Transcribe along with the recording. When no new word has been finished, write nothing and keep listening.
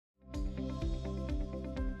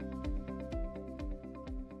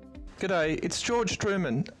G'day, it's George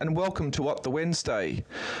Truman and welcome to What the Wednesday.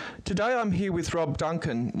 Today I'm here with Rob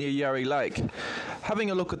Duncan near Yarrie Lake, having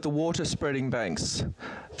a look at the water spreading banks.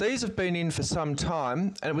 These have been in for some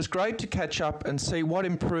time and it was great to catch up and see what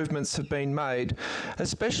improvements have been made,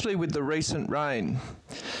 especially with the recent rain.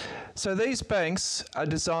 So these banks are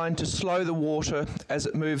designed to slow the water as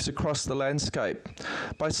it moves across the landscape.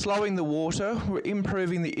 By slowing the water, we're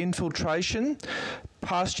improving the infiltration,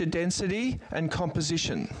 pasture density and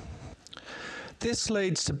composition. This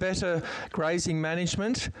leads to better grazing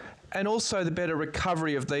management and also the better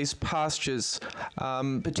recovery of these pastures,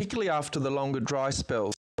 particularly after the longer dry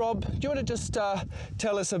spells. Rob, do you want to just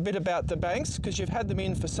tell us a bit about the banks, because you've had them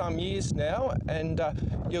in for some years now and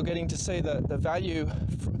you're getting to see the value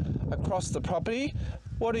across the property.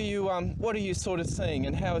 What are you sort of seeing,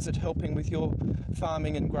 and how is it helping with your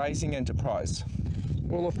farming and grazing enterprise?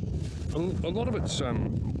 Well, a lot of it's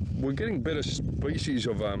we're getting better species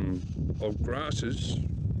of grasses,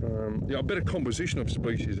 a better composition of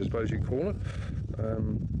species, I suppose you'd call it,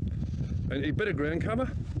 and a better ground cover.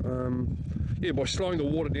 By slowing the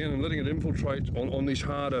water down and letting it infiltrate on this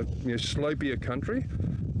harder, slopier country.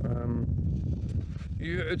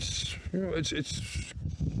 It's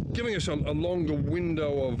giving us a longer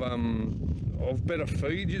window of better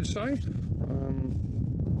feed, you'd say.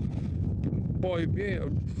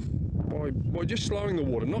 By just slowing the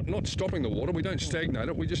water, not stopping the water. We don't stagnate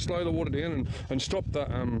it, we just slow the water down and stop the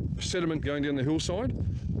sediment going down the hillside.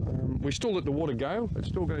 We still let the water go, it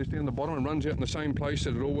still goes down the bottom and runs out in the same place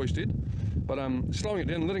that it always did. But slowing it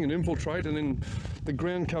down, letting it infiltrate, and then the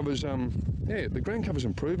ground cover's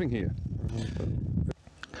improving here.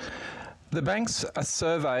 The banks are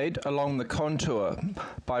surveyed along the contour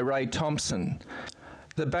by Ray Thompson.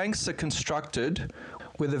 The banks are constructed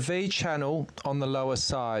with a V channel on the lower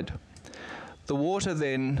side. The water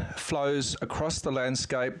then flows across the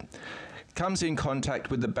landscape, comes in contact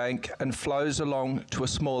with the bank and flows along to a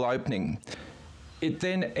small opening. It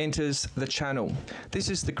then enters the channel. This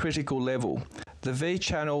is the critical level. The V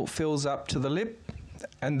channel fills up to the lip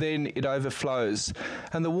and then it overflows,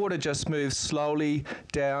 and the water just moves slowly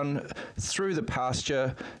down through the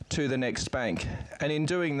pasture to the next bank. And in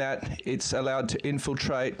doing that, it's allowed to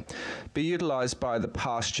infiltrate, be utilised by the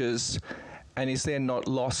pastures, and is then not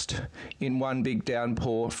lost in one big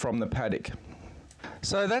downpour from the paddock.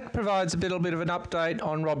 So that provides a little bit of an update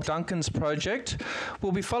on Rob Duncan's project.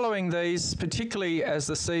 We'll be following these, particularly as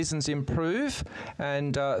the seasons improve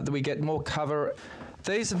and we get more cover.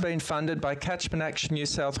 These have been funded by Catchment Action New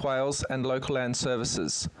South Wales and Local Land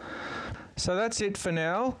Services. So that's it for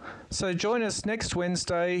now. So join us next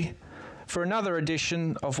Wednesday for another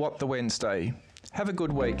edition of What the Wednesday. Have a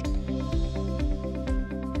good week.